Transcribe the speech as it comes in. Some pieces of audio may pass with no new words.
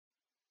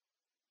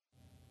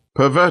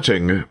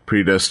Perverting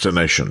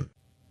Predestination.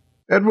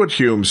 Edward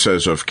Hume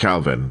says of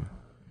Calvin,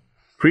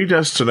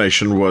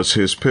 "Predestination was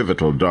his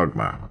pivotal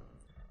dogma.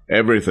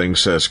 Everything,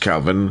 says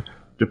Calvin,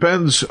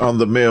 depends on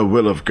the mere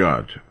will of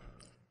God.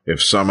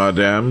 If some are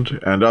damned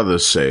and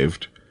others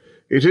saved,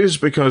 it is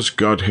because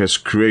God has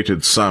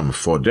created some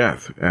for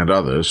death and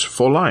others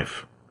for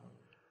life."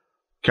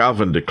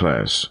 Calvin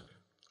declares,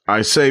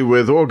 "I say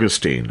with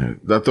Augustine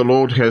that the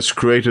Lord has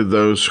created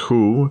those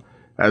who,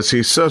 as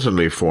he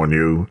certainly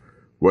foreknew,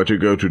 were to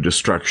go to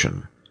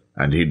destruction,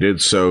 and he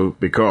did so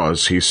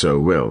because he so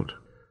willed.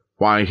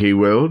 Why he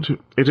willed,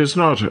 it is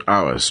not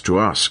ours to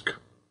ask."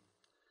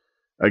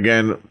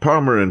 Again,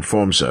 Palmer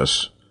informs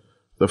us,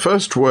 "The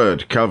first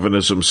word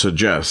Calvinism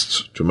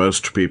suggests to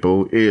most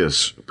people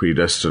is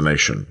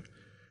predestination,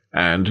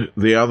 and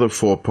the other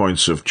 4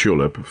 points of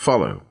tulip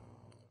follow."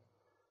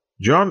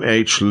 John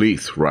H.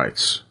 Leith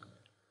writes,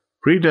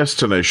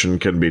 "Predestination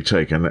can be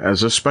taken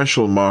as a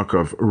special mark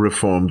of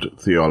Reformed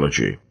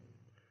theology."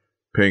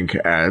 Pink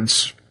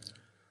adds,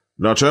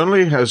 "Not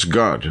only has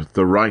God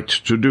the right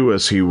to do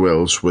as he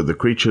wills with the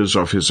creatures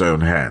of his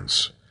own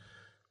hands,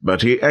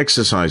 but he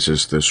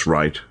exercises this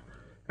right,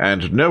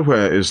 and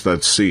nowhere is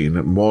that seen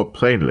more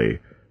plainly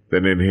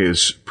than in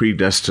his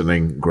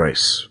predestining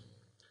grace."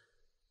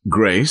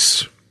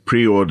 Grace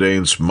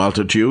preordains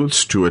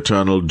multitudes to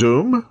eternal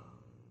doom?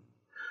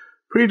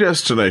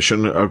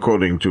 Predestination,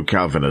 according to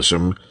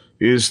Calvinism,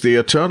 is the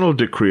eternal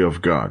decree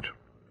of God,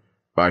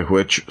 by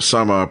which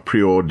some are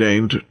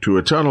preordained to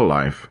eternal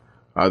life,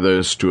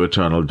 others to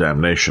eternal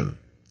damnation.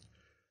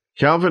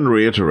 Calvin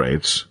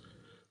reiterates,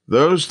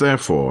 "Those,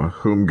 therefore,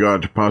 whom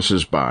God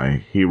passes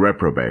by, he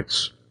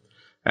reprobates,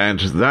 and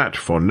that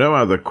for no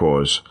other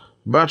cause,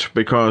 but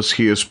because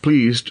he is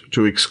pleased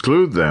to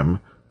exclude them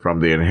from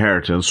the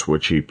inheritance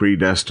which he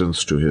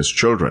predestines to his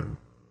children."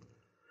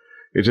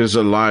 It is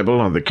a libel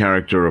on the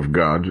character of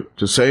God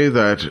to say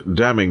that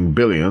damning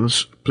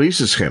billions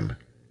pleases him.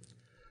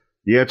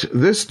 Yet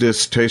this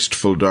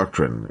distasteful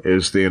doctrine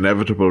is the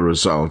inevitable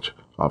result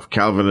of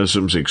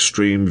Calvinism's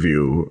extreme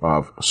view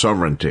of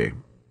sovereignty.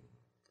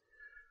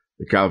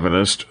 The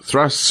Calvinist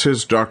thrusts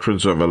his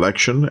doctrines of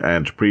election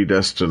and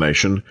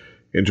predestination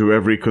into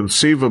every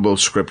conceivable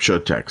scripture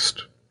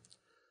text.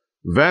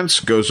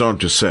 Vance goes on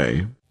to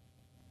say,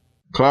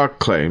 Clark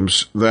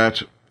claims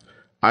that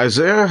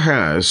Isaiah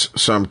has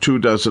some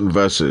 24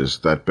 verses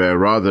that bear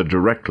rather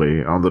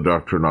directly on the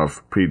doctrine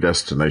of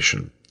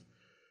predestination.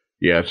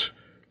 Yet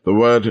the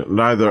word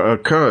neither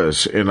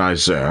occurs in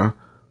Isaiah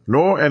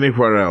nor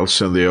anywhere else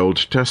in the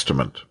Old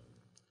Testament.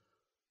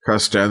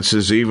 Custance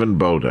is even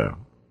bolder.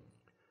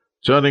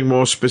 Turning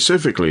more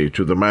specifically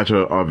to the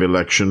matter of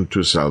election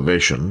to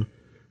salvation,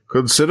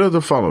 consider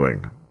the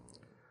following.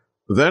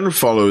 Then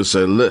follows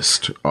a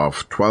list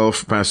of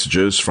 12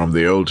 passages from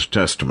the Old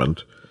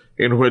Testament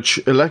in which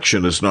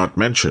election is not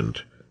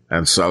mentioned,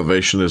 and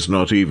salvation is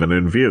not even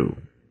in view.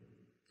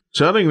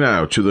 Turning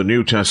now to the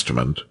New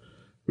Testament,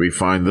 we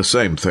find the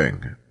same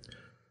thing.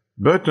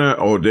 Bertner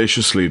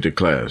audaciously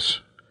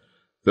declares,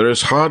 "There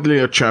is hardly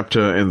a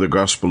chapter in the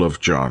Gospel of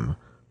John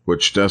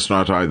which does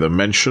not either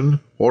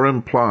mention or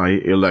imply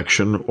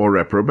election or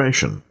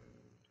reprobation."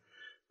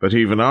 But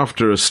even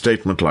after a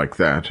statement like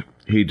that,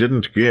 he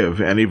didn't give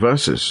any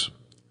verses.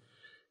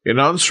 In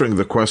answering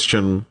the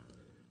question,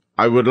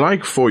 "I would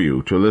like for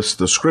you to list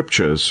the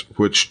scriptures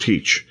which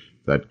teach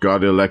that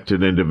God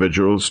elected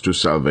individuals to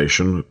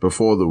salvation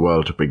before the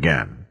world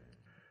began,"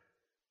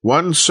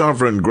 One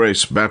Sovereign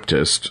Grace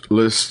Baptist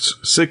lists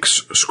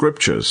 6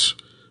 scriptures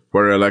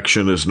where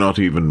election is not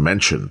even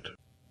mentioned.